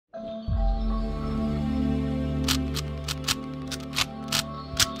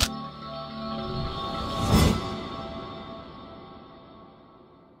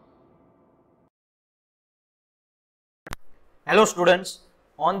Hello students,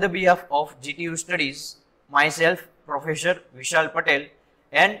 on the behalf of GTU Studies, myself Professor Vishal Patel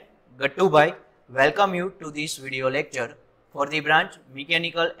and Gattu Bhai welcome you to this video lecture for the branch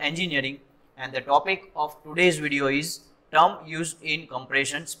Mechanical Engineering, and the topic of today's video is term used in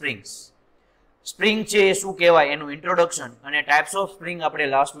compression springs. Spring છે એ શું કહેવાય એનું introduction અને types of spring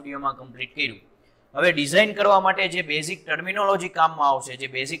આપણે last વિડીયોમાં complete કર્યું. હવે design કરવા માટે જે બેઝિક ટર્મિનોલોજી કામમાં આવશે, જે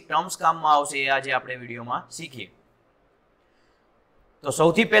બેઝિક ટર્મ્સ કામમાં આવશે એ આજે આપણે વિડીયોમાં શીખીએ. તો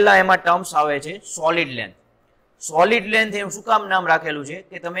સૌથી પહેલા એમાં ટર્મ્સ આવે છે સોલિડ લેન્થ. સોલિડ લેન્થ એનું શું કામ નામ રાખેલું છે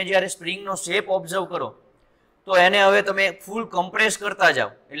કે તમે જ્યારે સ્પ્રિંગનો શેપ ઓબ્ઝર્વ કરો તો એને હવે તમે ફૂલ કમ્પ્રેસ કરતા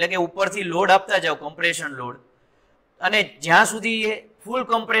જાઓ, એટલે કે ઉપરથી લોડ આપતા જાઓ, કમ્પ્રેશન લોડ, અને જ્યાં સુધી એ ફૂલ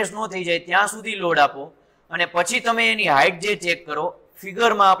કમ્પ્રેસ ન થઈ જાય ત્યાં સુધી લોડ આપો અને પછી તમે એની હાઇટ જે ચેક કરો,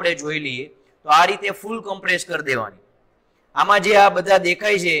 ફિગરમાં આપણે જોઈ લઈએ તો આ રીતે ફૂલ કમ્પ્રેસ કરી દેવાની. આમાં જે આ બધા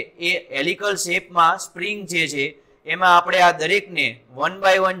દેખાય છે એ હેલિકલ શેપમાં સ્પ્રિંગ જે છે એમાં આપણે આ દરેકને વન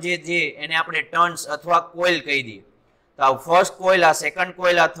બાય વન જે છે એને આપણે ટર્ન્સ અથવા કોઇલ કહી દઈએ. તો આ ફર્સ્ટ કોઇલ, આ સેકન્ડ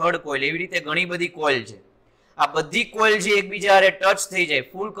કોઇલ, આ થર્ડ કોઇલ, એવી રીતે ઘણી બધી કોઇલ છે. આ બધી કોઇલ જે એકબીજા હારે ટચ થઈ જાય,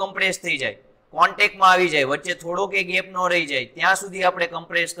 ફૂલ કમ્પ્રેસ થઈ જાય, કોન્ટેક્ટમાં આવી જાય, વચ્ચે થોડો કે ગેપ ન રહી જાય ત્યાં સુધી આપણે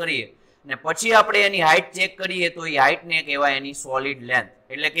કમ્પ્રેસ કરીએ અને પછી આપણે એની હાઇટ ચેક કરીએ તો એ હાઇટને કહેવાય એની સોલિડ લેન્થ.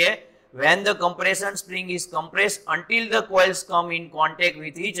 એટલે કે when the compression spring is compressed until the coils come in contact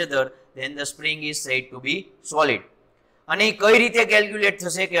with each other, then the spring is said to be solid. અને એ કઈ રીતે કેલ્ક્યુલેટ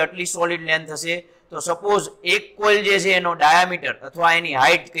થશે કે આટલી સોલિડ લેન્થ થશે? તો સપોઝ એક કોઇલ જે છે એનો ડાયામીટર અથવા એની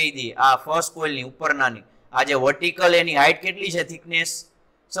હાઇટ કહી દઈએ, આ ફર્સ્ટ કોઇલની ઉપરનાની આ જે વર્ટિકલ એની હાઇટ કેટલી છે, થિકનેસ,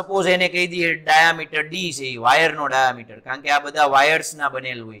 સપોઝ એને કહી દઈએ ડાયામીટર ડી છે, એ વાયરનો ડાયામીટર, કારણ કે આ બધા વાયર્સના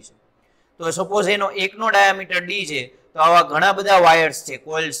બનેલું હોય છે. તો સપોઝ એનો એકનો ડાયામીટર ડી છે તો આવા ઘણા બધા વાયર્સ છે,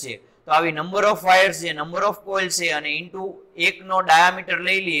 કોઇલ્સ છે, તો આવી નંબર ઓફ વાયર્સ છે, નંબર ઓફ કોઇલ્સ છે, અને ઇન્ટુ એકનો ડાયામીટર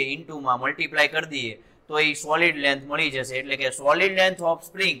લઈ લઈએ, ઇન્ટુમાં મલ્ટીપ્લાય કરી દઈએ તો એ સોલિડ લેન્થ મળી જશે. એટલે કે solid length of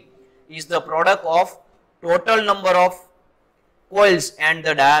spring is the product of total number of coils and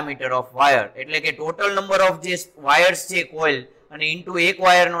the diameter of wire. એટલે કે ટોટલ નંબર ઓફ જે વાયર્સ છે કોઇલ અને ઇન્ટુ એક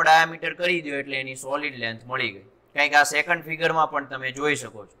વાયરનો ડાયામીટર કરી દો એટલે એની સોલિડ લેન્થ મળી ગઈ. કંઈક આ સેકન્ડ ફિગરમાં પણ તમે જોઈ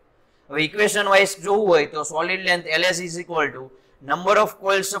શકો છો. હવે ઇક્વેશન વાઇઝ જોવું હોય તો solid length LS is equal to number of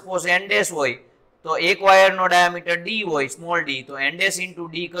coils suppose NS હોય તો એક વાયરનો ડાયામીટર D હોય, સ્મોલ d, તો NS ઇન્ટુ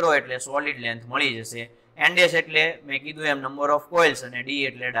D કરો એટલે સોલિડ લેન્થ મળી જશે. NS એટલે મેં કીધું એમ નંબર ઓફ કોઇલ્સ અને D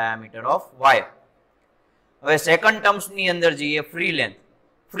એટલે ડાયામીટર ઓફ વાયર. હવે સેકન્ડ ટર્મ્સની અંદર જઈએ, ફ્રી લેન્થ.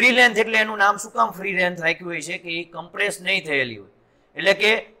 ફ્રી લેન્થ એટલે એનું નામ શું કામ ફ્રી લેન્થ રાખ્યું હોય છે કે એ કમ્પ્રેસ નહીં થયેલી હોય, એટલે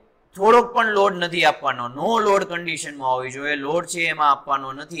કે થોડોક પણ લોડ નથી આપવાનો, નો લોડ કન્ડિશનમાં હોવી જોઈએ. લોડ છે એમાં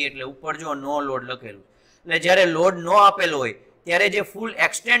આપવાનો નથી એટલે ઉપર જો નો લોડ લખેલું. એટલે જ્યારે લોડ નો આપેલો હોય ત્યારે જે ફૂલ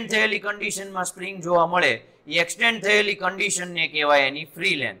એક્સટેન્ડ થયેલી કન્ડિશનમાં સ્પ્રિંગ જોવા મળે એ એક્સટેન્ડ થયેલી કન્ડિશનને કહેવાય એની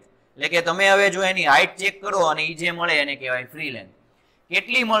ફ્રી લેન્થ. એટલે કે તમે હવે જો એની હાઇટ ચેક કરો અને એ જે મળે એને કહેવાય ફ્રી લેન્થ.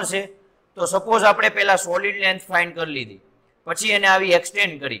 કેટલી મળશે? તો સપોઝ આપણે પહેલા સોલિડ લેન્થ ફાઇન્ડ કરી લીધી, પછી એને આવી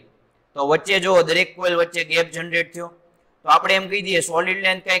એક્સટેન્ડ કરી, તો વચ્ચે જો દરેક કોઇલ વચ્ચે ગેપ જનરેટ થયો તો આપણે એમ કહી દઈએ સોલિડ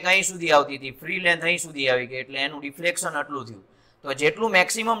લેન્થ કંઈક અહીં સુધી આવતી હતી, ફ્રી લેન્થ અહીં સુધી આવી ગઈ, એટલે એનું ડિફ્લેક્શન આટલું થયું. તો જેટલું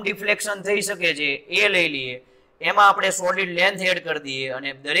મેક્સિમમ ડિફ્લેક્શન થઈ શકે છે એ લઈ લઈએ, એમાં આપણે સોલિડ લેન્થ એડ કરી દઈએ અને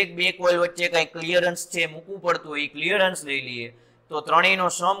દરેક બે કોઇલ વચ્ચે કંઈ ક્લિયરન્સ છે મૂકવું પડતું હોય એ ક્લિયરન્સ લઈ લઈએ, તો ત્રણેયનો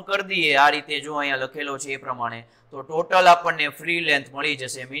સમ કરી દઈએ આ રીતે જો અહીંયા લખેલો છે એ પ્રમાણે, તો ટોટલ આપણને ફ્રી લેન્થ મળી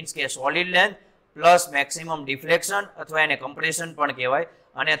જશે. મીન્સ કે solid length plus maximum deflection અથવા એને કમ્પ્રેશન પણ કહેવાય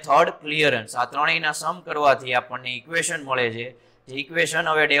અને થર્ડ ક્લિયરન્સ, આ ત્રણેયના સમ કરવાથી આપણને ઇક્વેશન મળે છે. જે ઇક્વેશન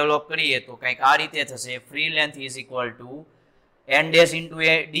હવે ડેવલપ કરીએ તો કંઈક આ રીતે થશે, free length is equal to n dash into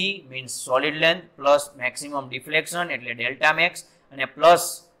d means solid length plus maximum deflection એટલે ડેલ્ટા મેક્સ અને પ્લસ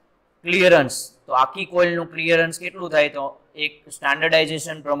ક્લિયરન્સ. તો આખી કોઇલનું ક્લિયરન્સ કેટલું થાય? તો એક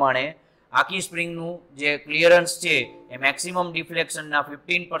સ્ટાન્ડર્ડાઇઝેશન પ્રમાણે આખી સ્પ્રિંગનું જે ક્લિયરન્સ છે એ મેક્સિમમ ડિફ્લેક્શનના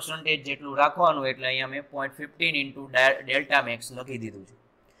 15% જેટલું રાખવાનું, એટલે અહીંયા મેં 0.15 ઇન્ટુ ડેલ્ટા મેક્સ લખી દીધું છે.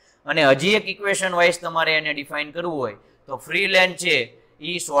 અને હજી એક ઇક્વેશન વાઇઝ તમારે એને ડિફાઇન કરવું હોય તો ફ્રી લેન્થ છે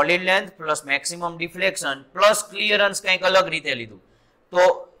એ solid length plus maximum deflection plus clearance કંઈક અલગ રીતે લીધું. તો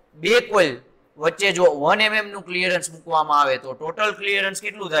બે કોઇલ વચ્ચે જો 1 mm નું ક્લિયરન્સ મૂકવામાં આવે તો ટોટલ ક્લિયરન્સ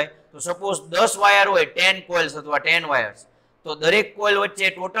કેટલું થાય? તો સપોઝ 10 વાયર હોય, 10 કોઇલ્સ અથવા 10 વાયર્સ, તો દરેક કોઇલ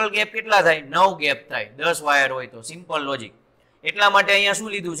વચ્ચે ટોટલ ગેપ કેટલા થાય? 9 ગેપ થાય, 10 વાયર હોય તો. Simple logic. એટલા માટે અહીંયા શું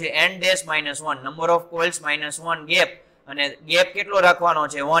લીધું છે? n dash -1 number of coils -1 gap, અને ગેપ કેટલો રાખવાનો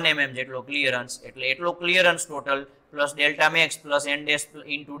છે? 1 mm જેટલો ક્લિયરન્સ, એટલે એટલો clearance total plus delta max plus n dash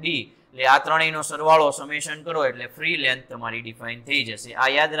into d, એટલે આ ત્રણેયનો સરવાળો સમેશન કરો એટલે ફ્રી લેન્થ તમારી ડિફાઇન થઈ જશે. આ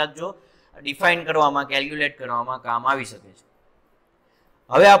યાદ રાખજો, ડિફાઇન કરવામાં, કેલ્ક્યુલેટ કરવામાં કામ આવી શકે છે.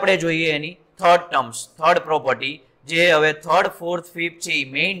 હવે આપણે જોઈએ એની થર્ડ ટર્મ્સ, થર્ડ પ્રોપર્ટી જે હવે થર્ડ ફોર્થ ફિફ્થ છે એ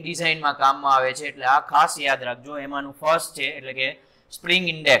મેઇન ડિઝાઇનમાં કામમાં આવે છે, એટલે આ ખાસ યાદ રાખજો. એમાંનું ફર્સ્ટ છે એટલે કે સ્પ્રિંગ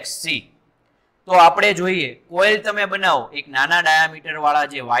ઇન્ડેક્સ સી. તો આપણે જોઈએ કોઇલ તમે બનાવો, એક નાના ડાયામીટર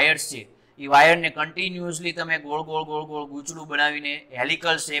વાળા જે વાયર્સ છે એ વાયરને કન્ટિન્યુઅસલી તમે ગોળ ગોળ ગોળ ગોળ ગૂંચળું બનાવીને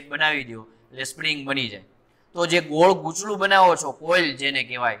હેલિકલ શેપ બનાવી દો એટલે સ્પ્રિંગ બની જાય. તો જે ગોળ ગૂંચળું બનાવો છો કોઇલ જેને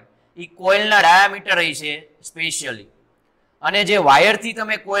કહેવાય, એ કોઇલના ડાયામીટર છે સ્પેશિયલી, અને જે વાયરથી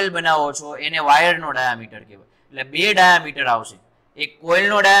તમે કોઇલ બનાવો છો એને વાયરનો ડાયામીટર કહેવાય. એટલે બે ડાયામીટર આવશે, એક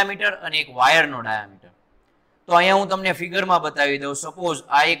કોઇલનો ડાયામીટર અને એક વાયરનો ડાયામીટર. તો અહીંયા હું તમને ફિગરમાં બતાવી દઉં. સપોઝ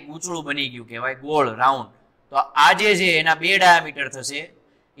આ એક ગૂંચળું બની ગયું કહેવાય ગોળ રાઉન્ડ. તો આ જે છે એના બે ડાયામીટર થશે,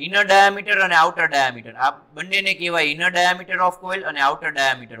 ઇનર ડાયામીટર અને આઉટર ડાયામીટર. આ બંનેને કહેવાય ઇનર ડાયામીટર ઓફ કોઇલ અને આઉટર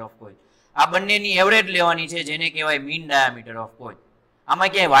ડાયામીટર ઓફ કોઇલ. આ બંનેની એવરેજ લેવાની છે જેને કહેવાય મીન ડાયામીટર ઓફ કોઇલ.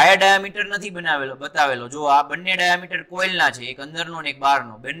 આમાં ક્યાંય વાયર ડાયામીટર નથી બતાવેલો. જો આ બંને ડાયામીટર કોઇલના છે, એક અંદરનો અને એક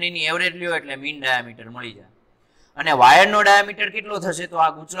બહારનો, બંનેની એવરેજ લ્યો એટલે મીન ડાયામીટર મળી જાય. અને વાયરનો ડાયામીટર કેટલો થશે? તો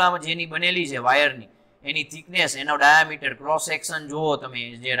આ ગૂંચળામાં જેની બનેલી છે વાયરની, એની થિકનેસ, એનો ડાયામીટર, ક્રોસ સેક્શન જુઓ તમે,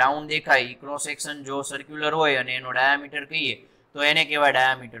 જે રાઉન્ડ દેખાય એ ક્રોસ સેક્શન જો સર્ક્યુલર હોય અને એનો ડાયામીટર કહીએ તો એને કહેવાય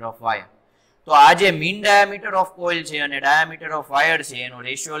ડાયામીટર ઓફ વાયર. તો આ જે મીન ડાયામીટર ઓફ કોઇલ છે અને ડાયામીટર ઓફ વાયર છે એનો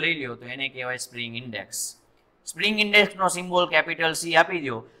રેશિયો લઈ લ્યો તો એને કહેવાય spring index. Spring ઇન્ડેક્સનો symbol capital C આપી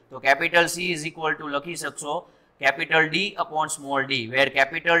દો તો capital she is equal to લખી શકશો capital D upon small D, wear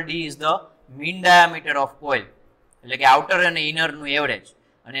capital D is the mean diameter of coil, એટલે કે આઉટર અને ઇનરનું એવરેજ,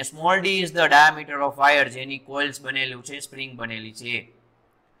 અને small D is the diameter of wire જેની કોઇલ્સ બનેલું છે, સ્પ્રિંગ બનેલી છે.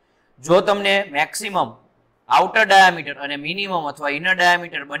 જો તમને મેક્સિમમ આઉટર ડાયામીટર અને મિનિમમ અથવા ઇનર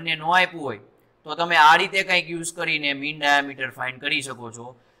ડાયામીટર બંને ન આપ્યું હોય તો તમે આ રીતે કંઈક યુઝ કરીને મીન ડાયામીટર ફાઇન્ડ કરી શકો છો.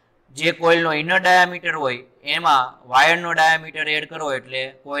 જે કોઇલનો ઇનર ડાયામીટર હોય એમાં વાયરનો ડાયામીટર એડ કરો એટલે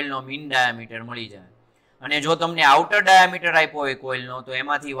કોઇલનો મીન ડાયામીટર મળી જાય. અને જો તમને આઉટર ડાયામીટર આપ્યો હોય કોઇલનો તો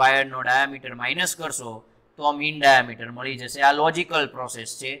એમાંથી વાયરનો ડાયામીટર માઇનસ કરશો તો મીન ડાયામીટર મળી જશે. આ લોજિકલ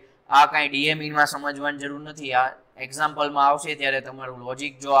પ્રોસેસ છે. આ કાંઈ ડીએમઈમાં સમજવાની જરૂર નથી. આ એક્ઝામ્પલમાં આવશે ત્યારે તમારું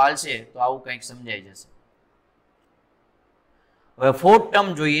લોજિક જો હાલશે તો આવું કંઈક સમજાઈ જશે. હવે ફોર્થ ટર્મ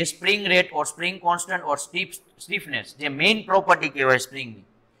જોઈએ, સ્પ્રિંગ રેટ ઓર સ્પ્રિંગ કોન્સ્ટન્ટ ઓર સ્ટીફનેસ. જે મેઇન પ્રોપર્ટી કહેવાય સ્પ્રિંગની.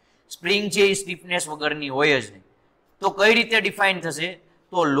 સ્પ્રિંગ છે એ સ્ટીફનેસ વગરની હોય જ નહીં. તો કઈ રીતે ડિફાઇન થશે?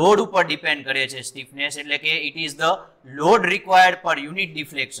 તો લોડ ઉપર ડિપેન્ડ કરે છે સ્ટીફનેસ, એટલે કે it is the load required પર યુનિટ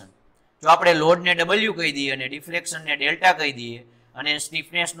ડિફ્લેક્શન. જો આપણે લોડને ડબલ્યુ કહી દઈએ અને ડિફ્લેક્શનને ડેલ્ટા કહી દઈએ અને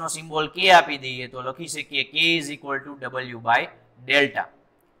સ્ટીફનેસનો સિમ્બોલ કે આપી દઈએ તો લખી શકીએ કે is equal to W by delta,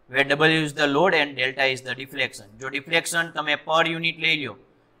 where W is the load and delta is the deflection. જો ડિફ્લેક્શન તમે પર યુનિટ લઈ લો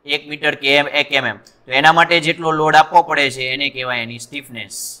 1 મીટર કે 1 mm તો એના માટે જેટલો લોડ આપવો પડે છે એને કહેવાય એની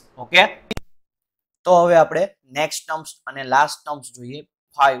સ્ટીફનેસ. ઓકે, તો હવે આપણે નેક્સ્ટ ટર્મ્સ અને લાસ્ટ ટર્મ્સ જોઈએ.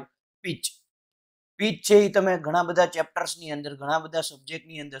 5 પિચ. પિચ છે એ તમે ઘણા બધા ચેપ્ટર્સની અંદર, ઘણા બધા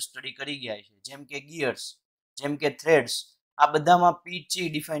સબ્જેક્ટની અંદર સ્ટડી કરી ગયા છે, જેમ કે ગિયર્સ, જેમ કે થ્રેડ્સ. આ બધામાં પિચ છે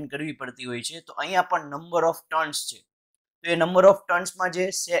ડિફાઇન કરવી પડતી હોય છે. તો અહીંયા પણ નંબર ઓફ ટર્ન્સ છે. તો એ નંબર ઓફ ટર્ન્સમાં જે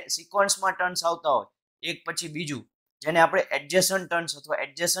સિક્વન્સમાં ટર્ન્સ આવતા હોય એક પછી બીજું, જેને આપણે એડજેસન્ટ ટર્ન્સ અથવા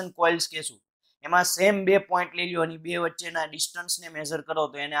એડજેસન્ટ કોઇલ્સ કહેશું, એમાં સેમ બે પોઈન્ટ લઈ લો અને બે વચ્ચેના ડિસ્ટન્સને મેઝર કરો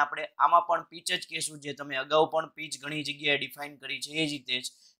તો એને આપણે આમાં પણ પીચ જ કહેશું, જે તમે અગાઉ પણ પીચ ઘણી જગ્યાએ ડિફાઇન કરી છે એ જ રીતે જ.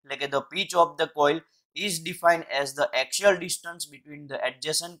 એટલે કે the pitch of the coil is defined as the axial distance between the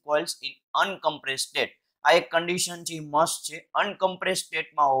adjacent coils in uncompressed state. આ એક કન્ડિશન છે, મસ્ટ છે, અનકમ્પ્રેસ્ડ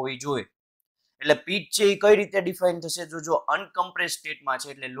સ્ટેટમાં હોવી જોઈએ. એટલે પીચ છે એ કઈ રીતે ડિફાઇન થશે? જો અનકમ્પ્રેસ્ડ સ્ટેટમાં છે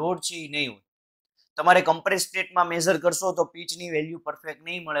એટલે લોડ છે એ નહીં હોય. તમારે કમ્પ્રેસ્ડ સ્ટેટમાં મેઝર કરશો તો પીચની વેલ્યુ પરફેક્ટ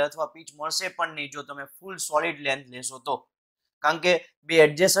નહીં મળે, અથવા પીચ મળશે પણ નહીં જો તમે ફૂલ સોલિડ લેન્થ લેશો તો. કારણ કે બે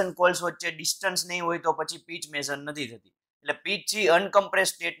એડજેસન્ટ કોઇલ્સ વચ્ચે ડિસ્ટન્સ નહીં હોય તો પછી પીચ મેઝર નથી થતી. એટલે પીચ છે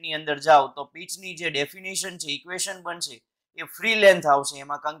અનકમ્પ્રેસ્ડ સ્ટેટની અંદર જાઓ તો પીચની જે ડેફિનેશન છે, ઇક્વેશન બનશે એ ફ્રી લેન્થ આવશે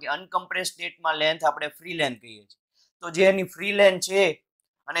એમાં. કારણ કે અનકમ્પ્રેસ્ડ સ્ટેટમાં લેન્થ આપણે ફ્રી લેન્થ કહીએ છીએ. તો જે એની ફ્રી લેન્થ છે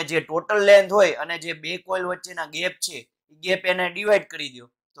અને જે ટોટલ લેન્થ હોય અને જે બે કોઇલ વચ્ચેના ગેપ છે એ ગેપ એને ડિવાઈડ કરી દો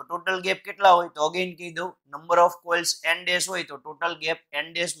તો ટોટલ ગેપ કેટલા હોય? તો અગેન કહી દઉં, number of coils n dash હોય તો total gap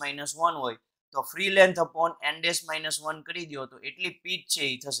n dash minus 1 હોય. તો free length upon n dash minus 1 કરી દો તો એટલી પીચ છે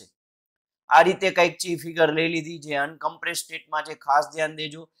એ થશે. આ રીતે કંઈક છે ફિગર લઈ લીધી જે અનકમ્પ્રેસ્ડ સ્ટેટમાં છે, ખાસ ધ્યાન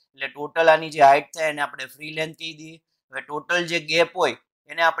દેજો. એટલે ટોટલ આની જે હાઇટ થાય એને આપણે ફ્રી લેન્થ કહી દઈએ. હવે ટોટલ જે ગેપ હોય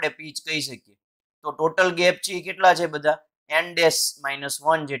એને આપણે પીચ કહી શકીએ. તો ટોટલ ગેપ છે એ કેટલા છે બધા? n ડેશ માઇનસ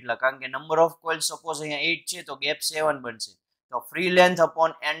 1 જેટલા. કારણ કે નંબર ઓફ કોઇલ સપોઝ અહીંયા 8 છે તો ગેપ 7 બનશે. તો free length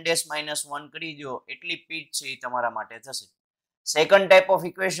upon n dash minus 1 કરી દો એટલી પીચ છે એ તમારા માટે થશે. સેકન્ડ ટાઈપ ઓફ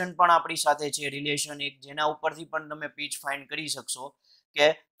ઇક્વેશન પણ આપણી સાથે છે, રિલેશન એક, જેના ઉપરથી પણ તમે પીચ ફાઇન્ડ કરી શકશો કે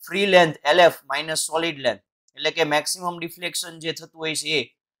free length LF minus solid length, એટલે કે મેક્સિમમ ડિફ્લેક્શન જે થતું હોય છે એ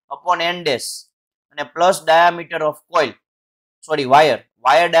અપોન n ડેશ અને plus diameter of coil, sorry wire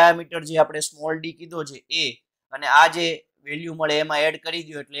diameter જે આપણે સ્મોલ ડી કીધો છે એ, અને આ જે વેલ્યુ મળે એમાં એડ કરી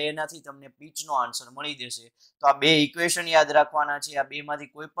દો એટલે એનાથી તમને પીચનો આન્સર મળી જશે. તો આ બે ઇક્વેશન યાદ રાખવાના છે. આ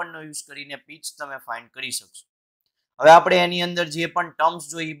બેમાંથી કોઈ પણનો યુઝ કરીને પીચ તમે ફાઇન્ડ કરી શકશો. હવે આપણે એની અંદર જે પણ ટર્મ્સ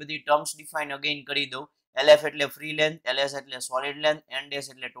જોઈએ એ બધી ટર્મ્સ ડિફાઇન અગેન કરી દઉં. LF એટલે ફ્રી લેન્થ, LS એટલે સોલિડ લેન્થ, NS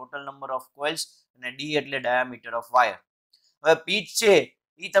એટલે ટોટલ નંબર ઓફ કોઇલ્સ અને D એટલે ડાયામીટર ઓફ વાયર. હવે પીચ છે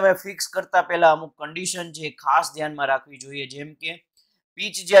એ તમે ફિક્સ કરતા પહેલા અમુક કન્ડિશન છે ખાસ ધ્યાનમાં રાખવી જોઈએ. જેમ કે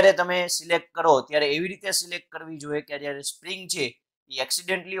પીચ જ્યારે તમે સિલેક્ટ કરો ત્યારે એવી રીતે સિલેક્ટ કરવી જોઈએ કે જ્યારે સ્પ્રિંગ છે એ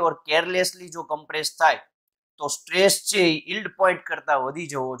એક્સિડેન્ટલી ઓર કેરલેસલી જો કમ્પ્રેસ થાય તો સ્ટ્રેસ છે એ ઇલ્ડ પોઈન્ટ કરતા વધી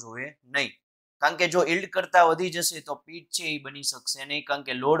જવો જોઈએ નહીં. કારણ કે જો ઇલ્ડ કરતા વધી જશે તો પીચ છે એ બની શકશે નહીં, કારણ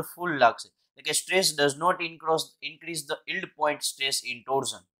કે લોડ ફૂલ લાગશે. એટલે કે stress does not increase the yield point stress in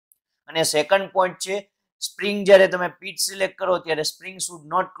ટોર્ઝન. અને સેકન્ડ પોઈન્ટ છે સ્પ્રિંગ જ્યારે તમે પીચ સિલેક્ટ કરો ત્યારે spring should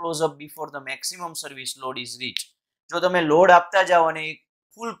not close up before the maximum service load is rich. જો તમે લોડ આપતા જાઓ અને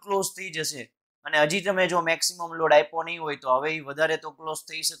ફૂલ ક્લોઝ થઈ જશે અને હજી તમે જો મેક્સિમમ લોડ આપ્યો નહીં હોય તો હવે એ વધારે તો ક્લોઝ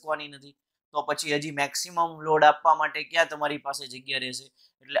થઈ શકવાની નથી. તો પછી હજી મેક્સિમમ લોડ આપવા માટે ક્યાં તમારી પાસે જગ્યા રહેશે.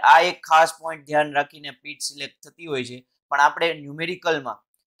 એટલે આ એક ખાસ પોઈન્ટ ધ્યાન રાખીને પીચ સિલેક્ટ થતી હોય છે. પણ આપણે ન્યુમેરિકલમાં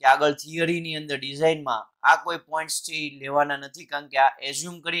કે આગળ થિયરીની અંદર ડિઝાઇનમાં આ કોઈ પોઈન્ટ્સ છે એ લેવાના નથી, કારણ કે આ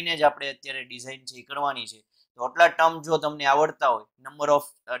એઝ્યુમ કરીને જ આપણે અત્યારે ડિઝાઇન છે એ કરવાની છે. તો આટલા ટર્મ જો તમને આવડતા હોય, નંબર ઓફ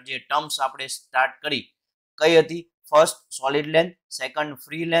જે ટર્મ્સ આપણે સ્ટાર્ટ કરી કઈ હતી? First solid length, second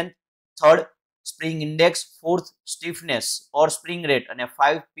free length, third spring index, fourth stiffness ઓર સ્પ્રિંગ રેટ અને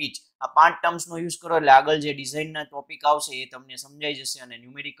 5 પીચ. આ 5 ટર્મ્સનો યુઝ કરો એટલે આગળ જે ડિઝાઇનના ટોપિક આવશે એ તમને સમજાઈ જશે અને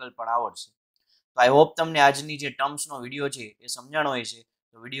ન્યુમેરિકલ પણ આવડશે. તો આઈ હોપ તમને આજની જે ટર્મ્સનો વિડીયો છે એ સમજાણો હશે.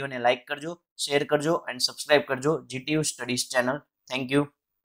 તો વિડીયોને લાઇક કરજો, શેર કરજો અને સબસ્ક્રાઇબ કરજો GTU studies channel. Thank you.